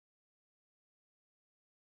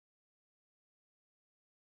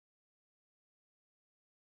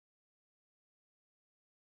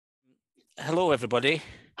Hello, everybody.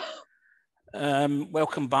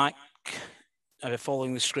 Welcome back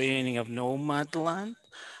following the screening of Nomadland.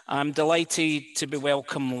 I'm delighted to be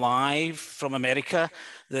welcomed live from America,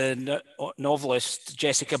 the novelist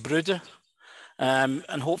Jessica Bruder.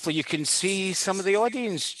 And hopefully you can see some of the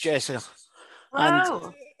audience, Jessica.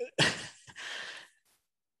 Hello.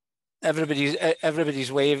 And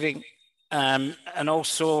everybody's waving. And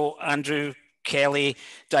also Andrew Kelly,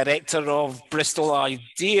 director of Bristol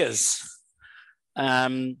Ideas.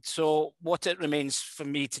 So what it remains for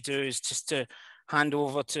me to do is just to hand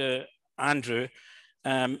over to Andrew,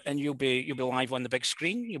 and you'll be live on the big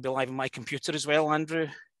screen. You'll be live on my computer as well, Andrew,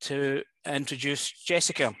 to introduce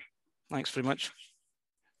Jessica. Thanks very much.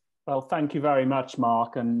 Well, thank you very much,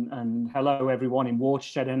 Mark, and hello everyone in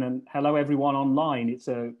Watershed and hello everyone online. It's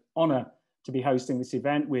an honour to be hosting this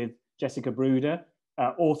event with Jessica Bruder,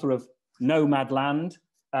 author of Nomadland.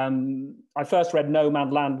 I first read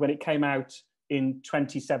Nomadland when it came out in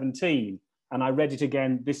 2017, and I read it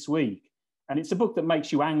again this week. And it's a book that makes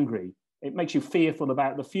you angry. It makes you fearful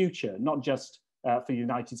about the future, not just for the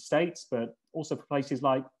United States, but also for places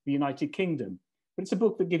like the United Kingdom. But it's a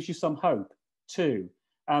book that gives you some hope too.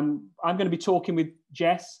 I'm going to be talking with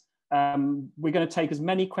Jess. We're going to take as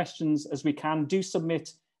many questions as we can. Do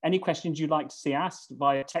submit any questions you'd like to see asked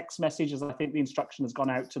via text message, as I think the instruction has gone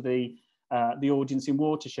out to the audience in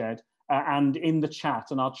Watershed, and in the chat,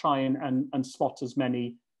 and I'll try and spot as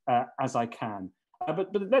many as I can.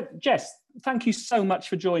 But Jess, thank you so much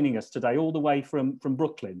for joining us today, all the way from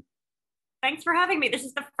Brooklyn. Thanks for having me. This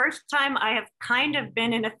is the first time I have kind of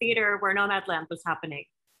been in a theater where Nomadland was happening.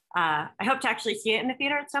 I hope to actually see it in the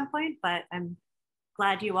theater at some point, but I'm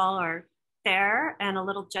glad you all are there and a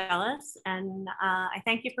little jealous. And I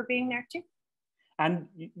thank you for being there too. And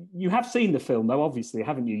you have seen the film, though, obviously,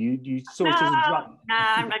 haven't you? You saw it as a drive.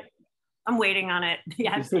 Nah, I'm waiting on it.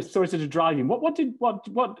 Yes. You saw it as a drive-in. What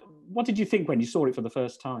did you think when you saw it for the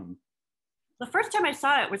first time? The first time I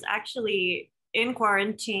saw it was actually in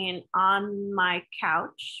quarantine on my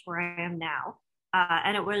couch where I am now,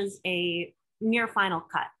 and it was a near final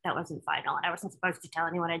cut that wasn't final, and I wasn't supposed to tell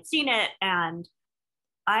anyone I'd seen it, and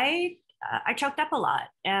I choked up a lot.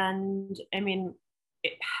 And I mean,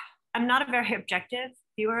 I'm not a very objective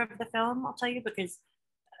viewer of the film, I'll tell you, because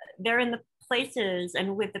they're in the places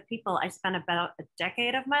and with the people I spent about a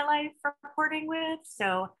decade of my life reporting with.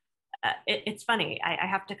 So it's funny. I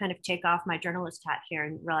have to kind of take off my journalist hat here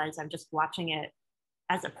and realize I'm just watching it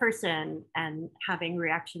as a person and having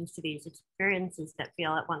reactions to these experiences that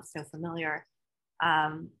feel at once so familiar.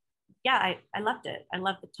 Yeah, I loved it. I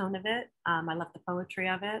loved the tone of it. I loved the poetry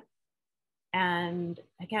of it. And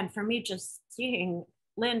again, for me, just seeing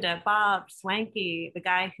Linda, Bob, Swanky, the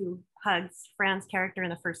guy who hugs Fran's character in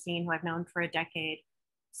the first scene, who I've known for a decade,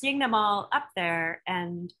 seeing them all up there,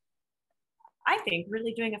 and I think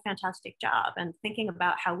really doing a fantastic job, and thinking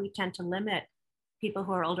about how we tend to limit people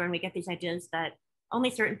who are older, and we get these ideas that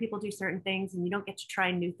only certain people do certain things and you don't get to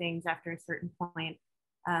try new things after a certain point.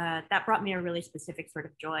 That brought me a really specific sort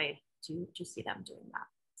of joy to see them doing that.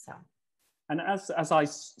 So, and as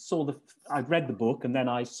I'd read the book and then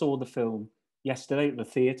I saw the film yesterday at the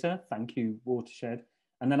theatre. Thank you, Watershed.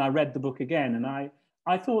 And then I read the book again, and I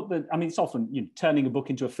thought that, I mean, it's often, turning a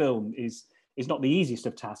book into a film is not the easiest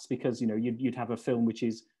of tasks, because you'd have a film which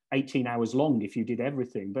is 18 hours long if you did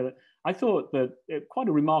everything. But I thought that quite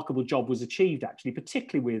a remarkable job was achieved, actually,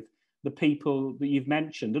 particularly with the people that you've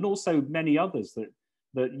mentioned, and also many others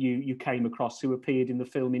that you came across who appeared in the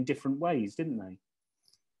film in different ways, didn't they?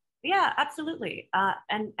 Yeah, absolutely.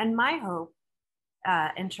 And my hope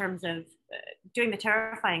in terms of doing the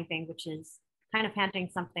terrifying thing, which is kind of handing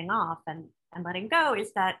something off and letting go,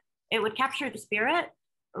 is that it would capture the spirit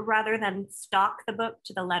rather than stalk the book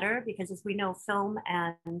to the letter, because as we know, film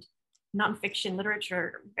and nonfiction literature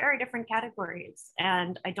are very different categories.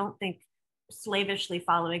 And I don't think slavishly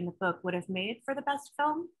following the book would have made for the best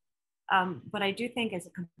film. But I do think as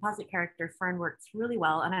a composite character, Fern works really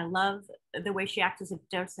well. And I love the way she acts as a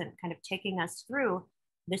docent, kind of taking us through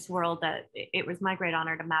this world that it was my great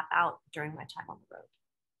honor to map out during my time on the road.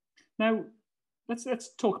 Now,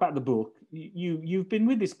 let's talk about the book. You've been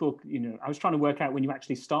with this book, I was trying to work out when you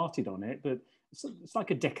actually started on it, but it's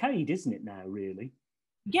like a decade, isn't it now, really?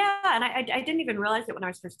 Yeah, and I didn't even realize it when I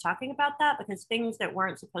was first talking about that, because things that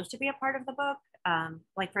weren't supposed to be a part of the book,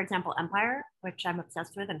 like, for example, Empire, which I'm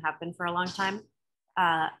obsessed with and have been for a long time,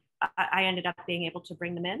 I ended up being able to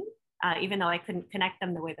bring them in, even though I couldn't connect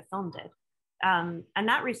them the way the film did. And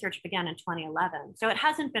that research began in 2011. So it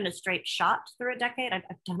hasn't been a straight shot through a decade. I've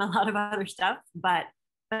done a lot of other stuff, but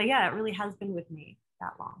yeah, it really has been with me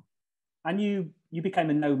that long. And you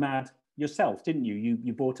became a nomad yourself, didn't you?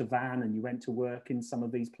 You bought a van and you went to work in some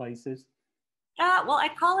of these places. Well, I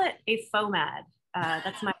call it a FOMAD.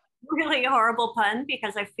 That's my really horrible pun,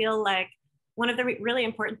 because I feel like one of the really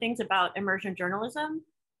important things about immersion journalism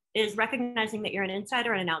is recognizing that you're an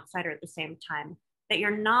insider and an outsider at the same time, that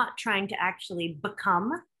you're not trying to actually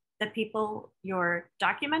become the people you're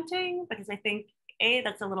documenting, because I think A,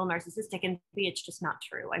 that's a little narcissistic, and B, it's just not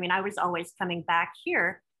true. I mean, I was always coming back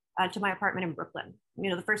here to my apartment in Brooklyn. You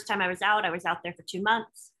know, the first time I was out there for 2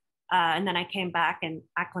 months. And then I came back, and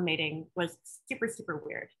acclimating was super, super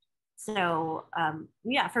weird. So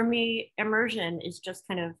yeah, for me, immersion is just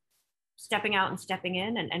kind of stepping out and stepping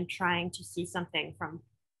in and trying to see something from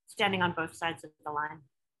standing on both sides of the line.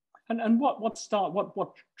 And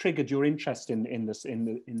what triggered your interest in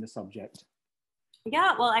the subject?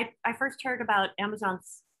 Yeah, well, I first heard about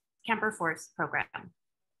Amazon's Camper Force program,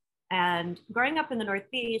 and growing up in the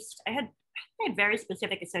Northeast, I had very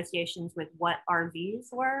specific associations with what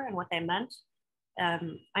RVs were and what they meant.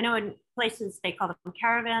 I know in places they call them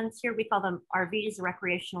caravans. Here we call them RVs,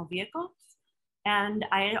 recreational vehicles. And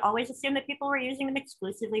I always assumed that people were using them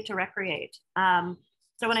exclusively to recreate.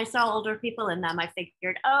 So when I saw older people in them, I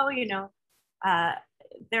figured, oh, you know,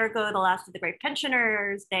 there go the last of the great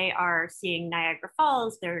pensioners. They are seeing Niagara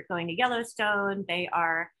Falls. They're going to Yellowstone. They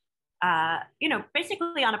are, you know,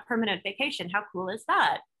 basically on a permanent vacation. How cool is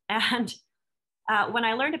that? And when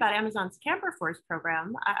I learned about Amazon's Camper Force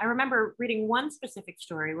program, I remember reading one specific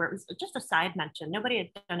story where it was just a side mention. Nobody had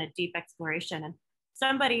done a deep exploration. And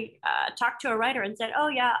somebody talked to a writer and said, oh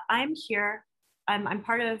yeah, I'm here. I'm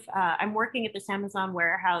part of, I'm working at this Amazon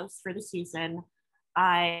warehouse for the season.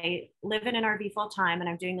 I live in an RV full time, and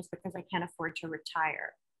I'm doing this because I can't afford to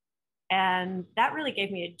retire. And that really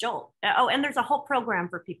gave me a jolt. Oh, and there's a whole program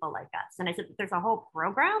for people like us. And I said, there's a whole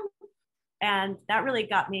program? And that really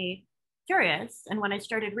got me curious. And when I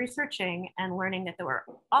started researching and learning that there were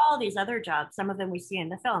all these other jobs, some of them we see in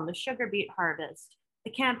the film, the sugar beet harvest,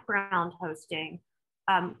 the campground hosting,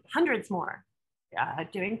 hundreds more,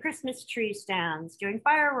 doing Christmas tree stands, doing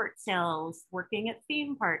fireworks sales, working at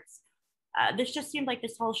theme parks. This just seemed like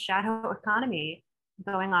this whole shadow economy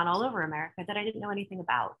going on all over America that I didn't know anything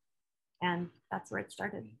about. And that's where it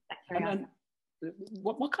started. And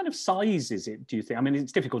what kind of size is it, do you think? I mean,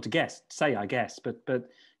 it's difficult to say, I guess, but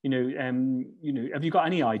you know, have you got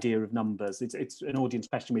any idea of numbers? It's an audience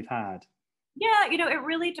question we've had. Yeah, you know, it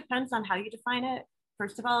really depends on how you define it.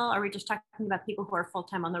 First of all, are we just talking about people who are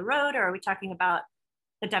full-time on the road, or are we talking about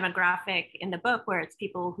the demographic in the book where it's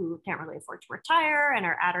people who can't really afford to retire and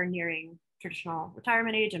are at or nearing traditional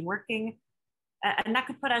retirement age and working? And that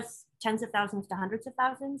could put us tens of thousands to hundreds of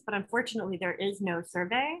thousands, but unfortunately there is no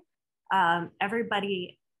survey.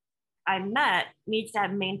 Everybody I met needs to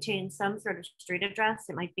have maintained some sort of street address.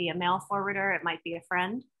 It might be a mail forwarder, it might be a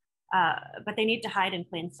friend, but they need to hide in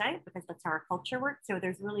plain sight because that's how our culture works. So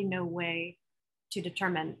there's really no way to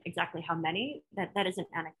determine exactly how many. That isn't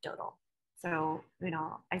anecdotal. So, you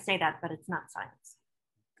know, I say that, but it's not science.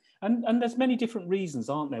 And there's many different reasons,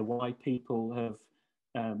 aren't there, why people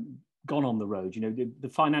have gone on the road. You know, the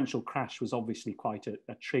financial crash was obviously quite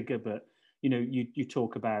a trigger, but you know, you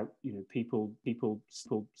talk about, you know, people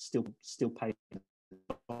still pay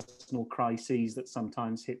personal crises that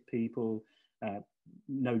sometimes hit people,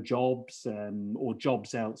 no jobs or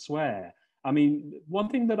jobs elsewhere. I mean, one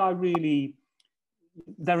thing that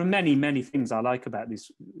there are many things I like about this,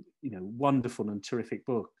 you know, wonderful and terrific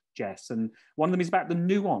book, Jess, and one of them is about the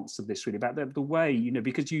nuance of this, really, about the way, you know,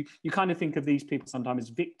 because you kind of think of these people sometimes as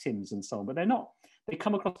victims and so on, but they're not. They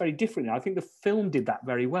come across very differently. I think the film did that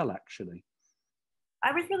very well, actually.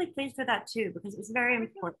 I was really pleased with that too, because it was very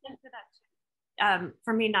important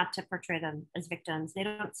for me not to portray them as victims. They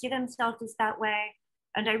don't see themselves as that way.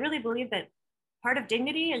 And I really believe that part of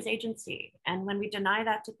dignity is agency. And when we deny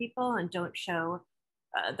that to people and don't show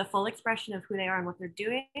the full expression of who they are and what they're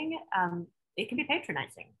doing, it can be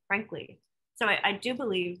patronizing, frankly. So I do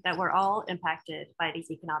believe that we're all impacted by these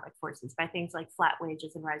economic forces, by things like flat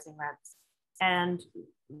wages and rising rents. And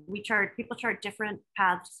people chart different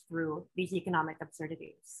paths through these economic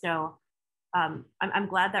absurdities. So I'm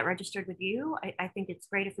glad that registered with you. I think it's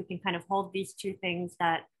great if we can kind of hold these two things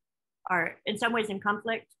that are in some ways in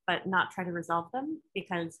conflict, but not try to resolve them,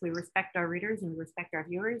 because we respect our readers and we respect our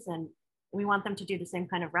viewers, and we want them to do the same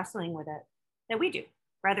kind of wrestling with it that we do,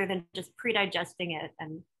 rather than just pre-digesting it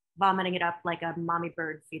and vomiting it up like a mommy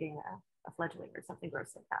bird feeding a fledgling or something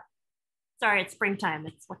gross like that. Sorry, it's springtime.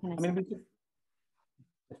 It's what can I say? I mean,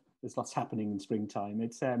 there's lots happening in springtime.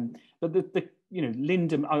 It's but the you know,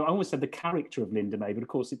 Linda. I almost said the character of Linda May, but of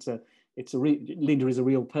course Linda is a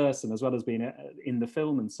real person as well as being in the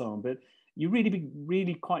film and so on. But you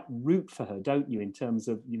really quite root for her, don't you, in terms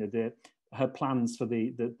of, you know, her plans for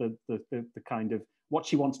the kind of what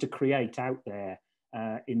she wants to create out there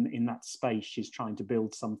in that space she's trying to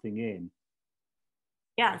build something in.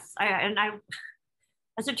 Yes,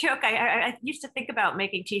 as a joke, I used to think about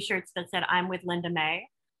making T-shirts that said "I'm with Linda May,"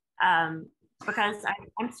 because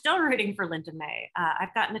I'm still rooting for Linda May.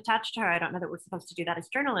 I've gotten attached to her. I don't know that we're supposed to do that as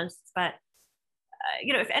journalists, but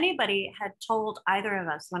you know, if anybody had told either of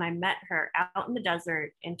us when I met her out in the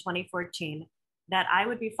desert in 2014 that I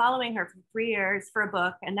would be following her for 3 years for a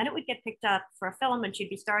book, and then it would get picked up for a film and she'd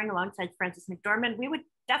be starring alongside Frances McDormand, we would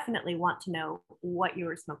definitely want to know what you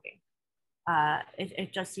were smoking.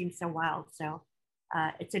 It just seems so wild. So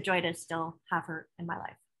it's a joy to still have her in my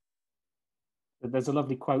life. There's a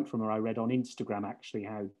lovely quote from her I read on Instagram, actually,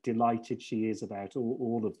 how delighted she is about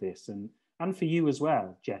all of this, and for you as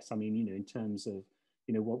well, Jess. I mean, you know, in terms of,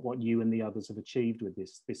 you know, what you and the others have achieved with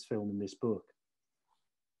this film and this book.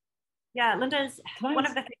 Yeah, Linda's one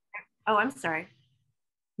of the things. Oh, I'm sorry.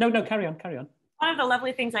 No, carry on. One of the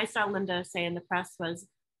lovely things I saw Linda say in the press was,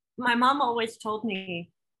 my mom always told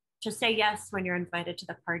me to say yes when you're invited to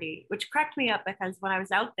the party, which cracked me up because when I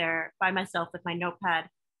was out there by myself with my notepad,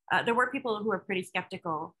 there were people who were pretty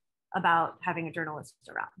skeptical about having a journalist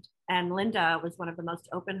around. And Linda was one of the most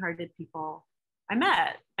open-hearted people I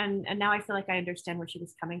met. And now I feel like I understand where she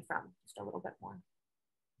was coming from just a little bit more.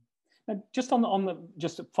 Just on the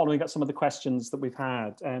just following up some of the questions that we've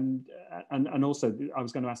had, and also I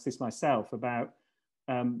was going to ask this myself about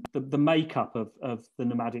the makeup of the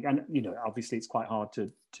nomadic, and you know, obviously it's quite hard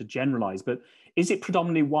to generalize, but is it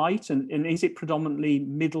predominantly white, and is it predominantly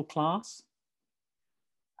middle class?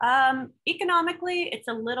 Economically, it's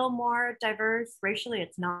a little more diverse. Racially,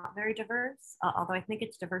 it's not very diverse, although I think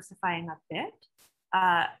it's diversifying a bit.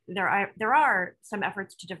 There are some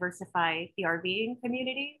efforts to diversify the RVing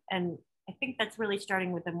community, and I think that's really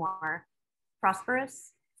starting with the more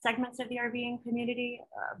prosperous segments of the RVing community,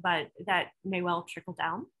 but that may well trickle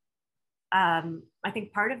down. I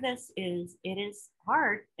think part of this is it is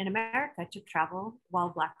hard in America to travel while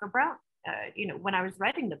Black or brown. You know, when I was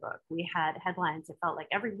writing the book, we had headlines, it felt like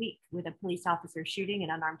every week, with a police officer shooting an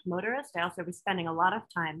unarmed motorist. I also was spending a lot of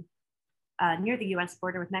time near the US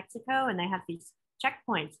border with Mexico, and they have these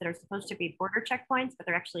checkpoints that are supposed to be border checkpoints, but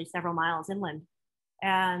they're actually several miles inland.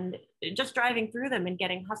 And just driving through them and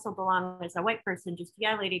getting hustled along as a white person, just,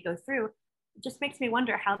 yeah, lady, go through, it just makes me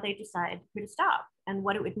wonder how they decide who to stop and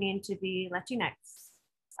what it would mean to be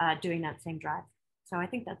Latinx doing that same drive. So I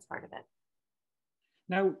think that's part of it.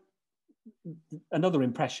 Now, another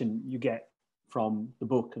impression you get from the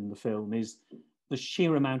book and the film is the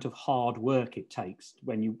sheer amount of hard work it takes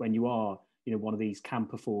when you are, you know, one of these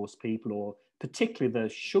camper force people, or particularly the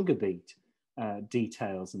sugar beet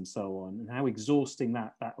details and so on, and how exhausting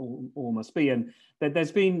that all must be. And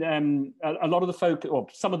there's been a lot of the focus, or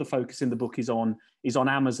some of the focus in the book is on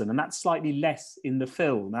Amazon, and that's slightly less in the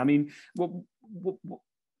film. I mean,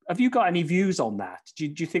 have you got any views on that? Do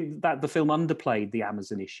you think that the film underplayed the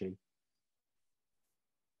Amazon issue?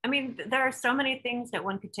 I mean, there are so many things that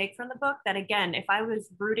one could take from the book that, again, if I was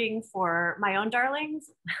rooting for my own darlings,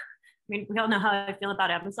 I mean, we all know how I feel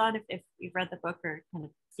about Amazon if you've read the book or kind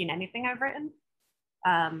of seen anything I've written.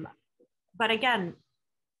 But again,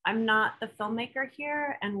 I'm not the filmmaker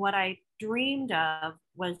here. And what I dreamed of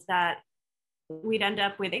was that we'd end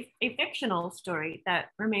up with a fictional story that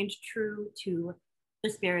remained true to the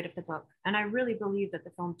spirit of the book. And I really believe that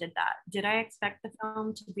the film did that. Did I expect the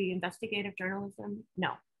film to be investigative journalism?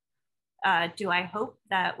 No. Do I hope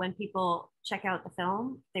that when people check out the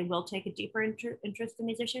film, they will take a deeper interest in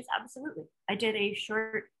these issues? Absolutely. I did a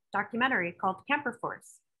short documentary called Camper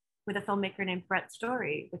Force with a filmmaker named Brett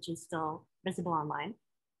Story, which is still visible online.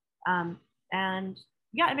 And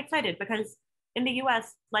yeah, I'm excited because in the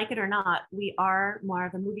US, like it or not, we are more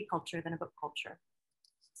of a movie culture than a book culture.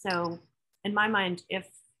 So in my mind, if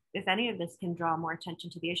any of this can draw more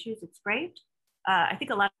attention to the issues, it's great. I think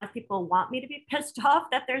a lot of people want me to be pissed off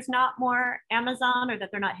that there's not more Amazon, or that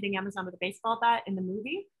they're not hitting Amazon with a baseball bat in the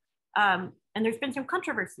movie. And there's been some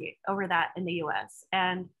controversy over that in the US.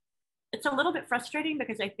 And it's a little bit frustrating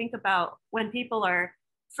because I think about when people are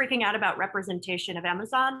freaking out about representation of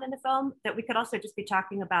Amazon in the film, that we could also just be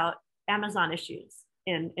talking about Amazon issues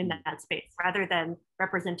in that space rather than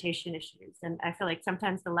representation issues. And I feel like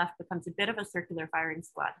sometimes the left becomes a bit of a circular firing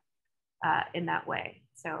squad in that way.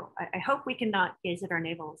 So I hope we can not gaze at our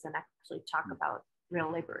navels and actually talk about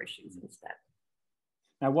real labor issues instead.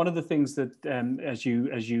 Now, one of the things that as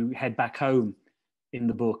you head back home in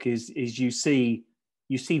the book is you see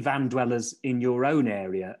van dwellers in your own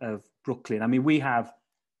area of Brooklyn. I mean, we have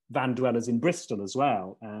van dwellers in Bristol as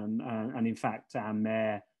well. And in fact, our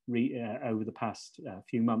mayor over the past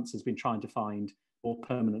few months has been trying to find more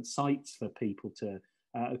permanent sites for people to,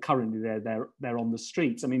 currently they're on the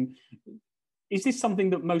streets. I mean, is this something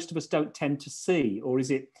that most of us don't tend to see? Or is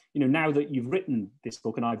it, you know, now that you've written this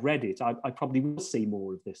book and I've read it, I probably will see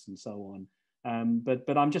more of this and so on.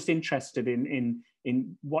 But I'm just interested in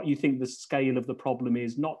what you think the scale of the problem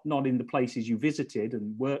is, not in the places you visited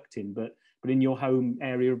and worked in, but in your home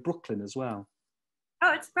area of Brooklyn as well.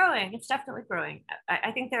 Oh, it's growing. It's definitely growing.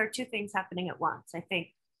 I think there are two things happening at once. I think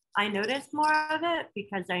I noticed more of it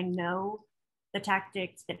because I know the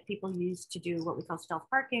tactics that people use to do what we call stealth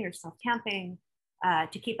parking or stealth camping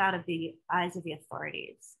to keep out of the eyes of the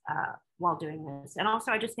authorities while doing this. And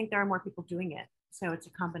also, I just think there are more people doing it. So it's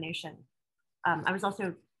a combination. I was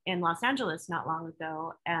also in Los Angeles not long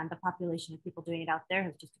ago, and the population of people doing it out there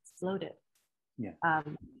has just exploded. Yeah.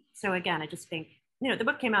 So again, I just think, you know, the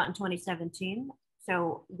book came out in 2017.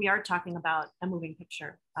 So we are talking about a moving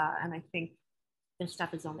picture. And I think this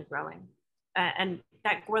stuff is only growing. And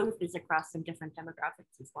that growth is across some different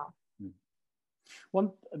demographics as well.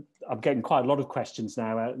 I'm getting quite a lot of questions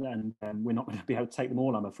now, and we're not going to be able to take them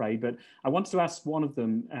all, I'm afraid. But I wanted to ask one of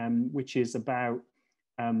them, which is about,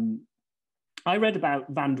 I read about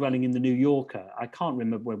van dwelling in the New Yorker. I can't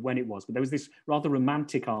remember when it was, but there was this rather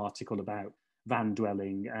romantic article about van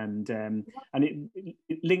dwelling, and it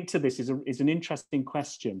linked to this is an interesting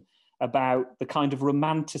question about the kind of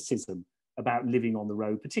romanticism about living on the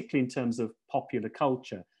road, particularly in terms of popular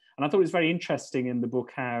culture. And I thought it was very interesting in the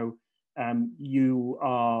book how you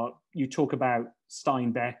talk about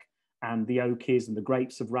Steinbeck and the Okies and the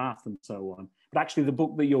Grapes of Wrath and so on. But actually, the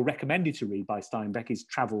book that you're recommended to read by Steinbeck is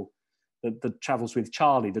the Travels with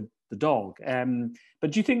Charlie, the dog.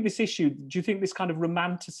 But do you think this kind of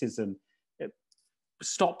romanticism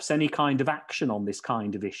stops any kind of action on this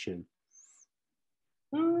kind of issue?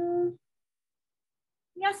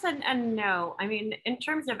 Yes and no. I mean, in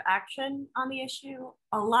terms of action on the issue,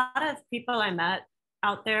 a lot of people I met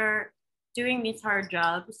out there doing these hard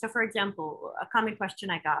jobs. So for example, a common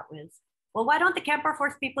question I got was, well, why don't the camper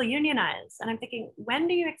force people unionize? And I'm thinking, when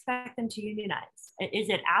do you expect them to unionize? Is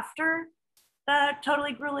it after the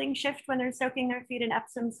totally grueling shift when they're soaking their feet in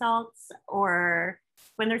Epsom salts, or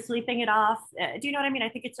when they're sleeping it off? Do you know what I mean? I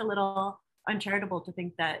think it's a little uncharitable to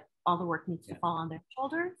think that all the work needs to fall on their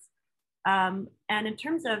shoulders. And in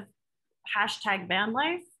terms of hashtag van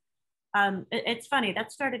life, it's funny,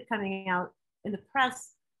 that started coming out in the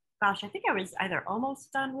press. Gosh, I think I was either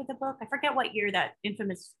almost done with the book. I forget what year that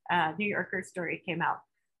infamous New Yorker story came out.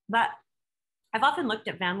 But I've often looked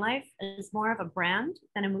at van life as more of a brand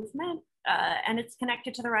than a movement. And it's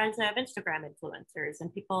connected to the rise of Instagram influencers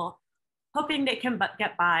and people hoping they can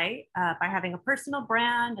get by having a personal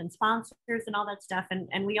brand and sponsors and all that stuff.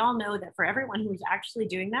 And we all know that for everyone who's actually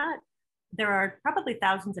doing that, there are probably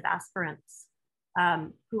thousands of aspirants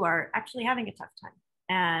who are actually having a tough time.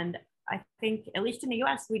 And I think, at least in the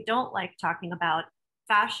US, we don't like talking about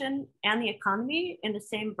fashion and the economy in the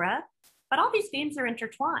same breath, but all these themes are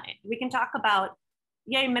intertwined. We can talk about,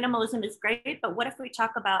 yay, minimalism is great, but what if we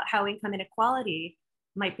talk about how income inequality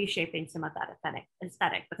might be shaping some of that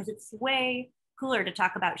aesthetic? Because it's way cooler to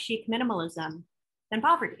talk about chic minimalism than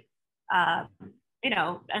poverty,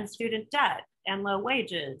 and student debt and low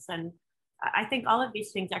wages. And I think all of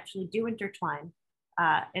these things actually do intertwine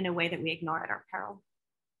in a way that we ignore at our peril.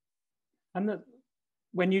 And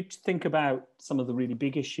when you think about some of the really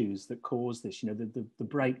big issues that cause this, the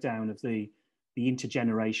breakdown of the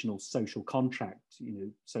intergenerational social contract,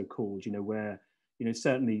 so-called, where,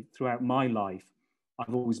 certainly throughout my life,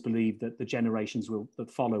 I've always believed that the generations that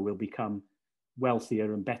follow will become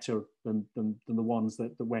wealthier and better than the ones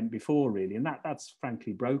that went before, really. And that's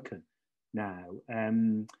frankly broken now.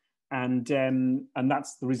 And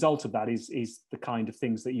that's the result of that is the kind of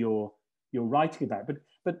things that you're writing about.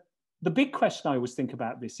 But the big question I always think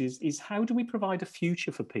about this is how do we provide a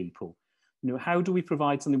future for people? How do we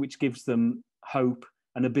provide something which gives them hope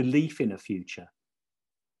and a belief in a future?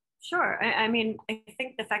 Sure. I mean, I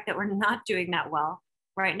think the fact that we're not doing that well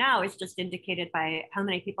right now is just indicated by how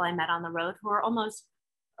many people I met on the road who are almost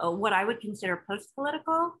what I would consider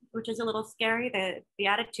post-political, which is a little scary. The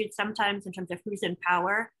attitude sometimes in terms of who's in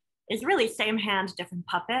power is really same hand, different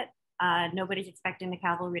puppet. Nobody's expecting the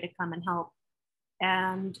cavalry to come and help.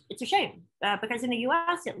 And it's a shame because in the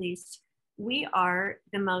US, at least, we are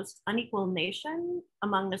the most unequal nation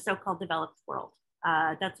among the so-called developed world.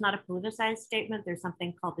 That's not a politicized statement. There's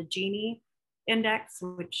something called the Gini Index,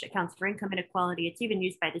 which accounts for income inequality. It's even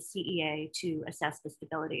used by the CEA to assess the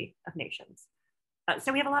stability of nations.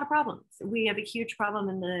 So we have a lot of problems. We have a huge problem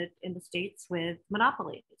in the States with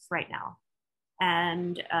monopolies right now,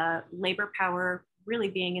 and labor power really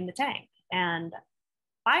being in the tank. And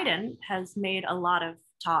Biden has made a lot of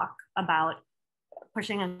talk about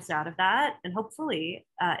pushing us out of that and hopefully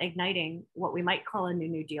igniting what we might call a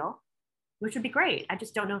New Deal, which would be great. I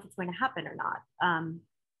just don't know if it's going to happen or not.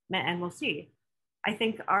 And we'll see. I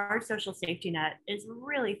think our social safety net is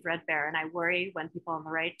really threadbare. And I worry when people on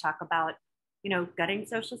the right talk about, gutting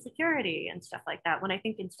Social Security and stuff like that, when I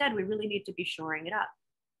think instead we really need to be shoring it up.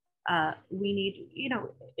 We need,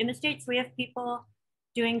 in the States, we have people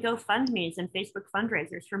doing GoFundMes and Facebook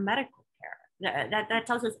fundraisers for medical care. That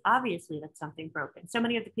tells us obviously that something broken. So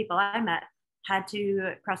many of the people I met had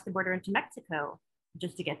to cross the border into Mexico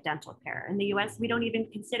just to get dental care. In the US, we don't even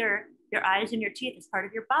consider your eyes and your teeth as part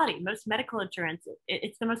of your body. Most medical insurance,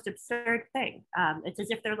 it's the most absurd thing. It's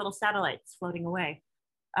as if they're little satellites floating away.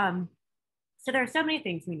 So there are so many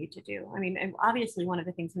things we need to do. I mean, and obviously one of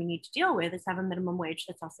the things we need to deal with is have a minimum wage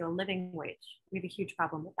that's also a living wage. We have a huge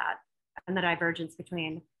problem with that. And the divergence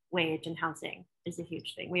between wage and housing is a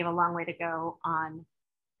huge thing. We have a long way to go on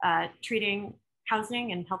treating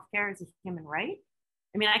housing and healthcare as a human right.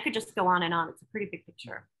 I mean, I could just go on and on. It's a pretty big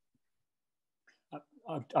picture.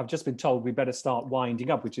 I've just been told we better start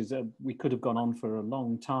winding up, which is we could have gone on for a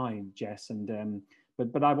long time, Jess. And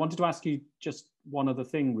but I wanted to ask you just one other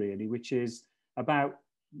thing, really, which is about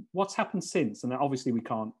what's happened since. And obviously we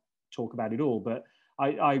can't talk about it all, but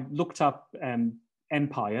I looked up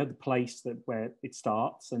Empire, the place where it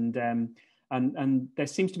starts, and there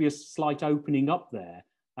seems to be a slight opening up there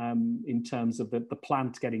in terms of the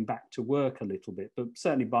plant getting back to work a little bit, but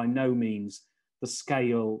certainly by no means the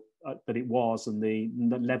scale that it was and the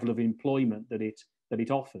level of employment that it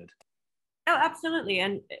offered. Oh, absolutely.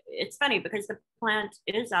 And it's funny because the plant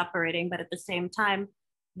is operating, but at the same time,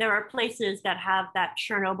 there are places that have that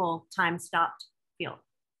Chernobyl time stopped feel.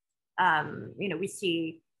 We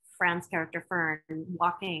see Fran's character Fern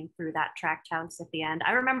walking through that tract house at the end.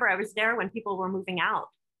 I remember I was there when people were moving out,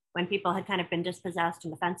 when people had kind of been dispossessed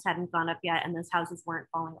and the fence hadn't gone up yet and those houses weren't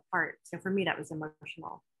falling apart. So for me, that was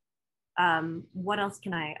emotional. What else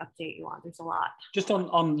can I update you on? There's a lot. Just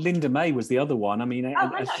on Linda May was the other one. I mean,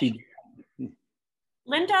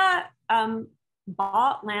 Linda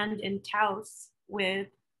bought land in Taos with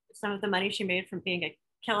some of the money she made from being a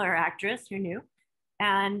killer actress, who knew?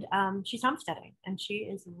 And she's homesteading, and she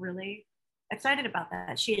is really excited about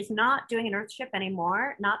that. She is not doing an earthship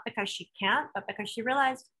anymore, not because she can't, but because she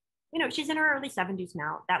realized, she's in her early 70s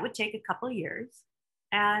now. That would take a couple of years.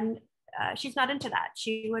 And she's not into that.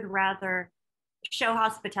 She would rather show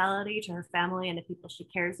hospitality to her family and the people she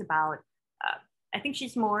cares about. I think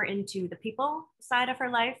she's more into the people side of her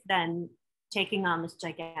life than taking on this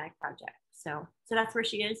gigantic project. So that's where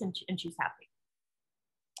she is, and she's happy.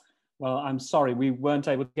 Well, I'm sorry, we weren't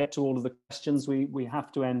able to get to all of the questions. We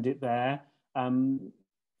have to end it there.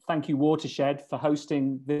 Thank you, Watershed, for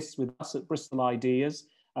hosting this with us at Bristol Ideas.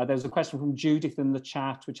 There's a question from Judith in the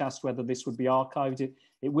chat, which asked whether this would be archived.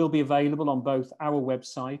 It will be available on both our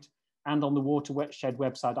website and on the Watershed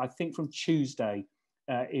website. I think from Tuesday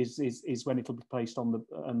is when it'll be placed on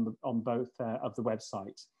both of the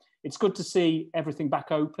websites. It's good to see everything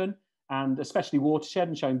back open, and especially Watershed,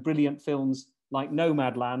 and showing brilliant films like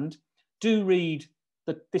Nomadland. Do read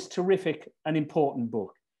this terrific and important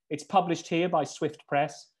book. It's published here by Swift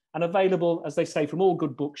Press and available, as they say, from all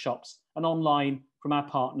good bookshops and online from our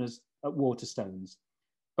partners at Waterstones.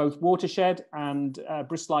 Both Watershed and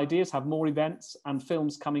Bristol Ideas have more events and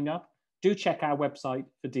films coming up. Do check our website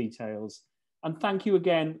for details. And thank you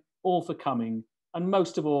again all for coming. And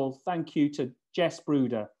most of all, thank you to Jess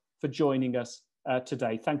Bruder for joining us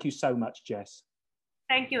today. Thank you so much, Jess.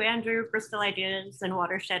 Thank you, Andrew, Bristol Ideas and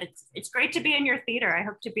Watershed. It's great to be in your theater. I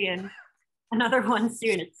hope to be in another one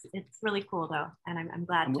soon. It's really cool though, and I'm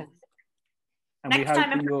glad to. And we hope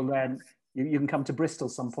that you can come to Bristol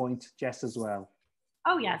some point, Jess, as well.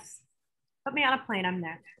 Oh yes, put me on a plane. I'm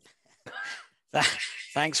there.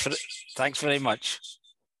 Thanks very much.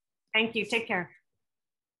 Thank you. Take care.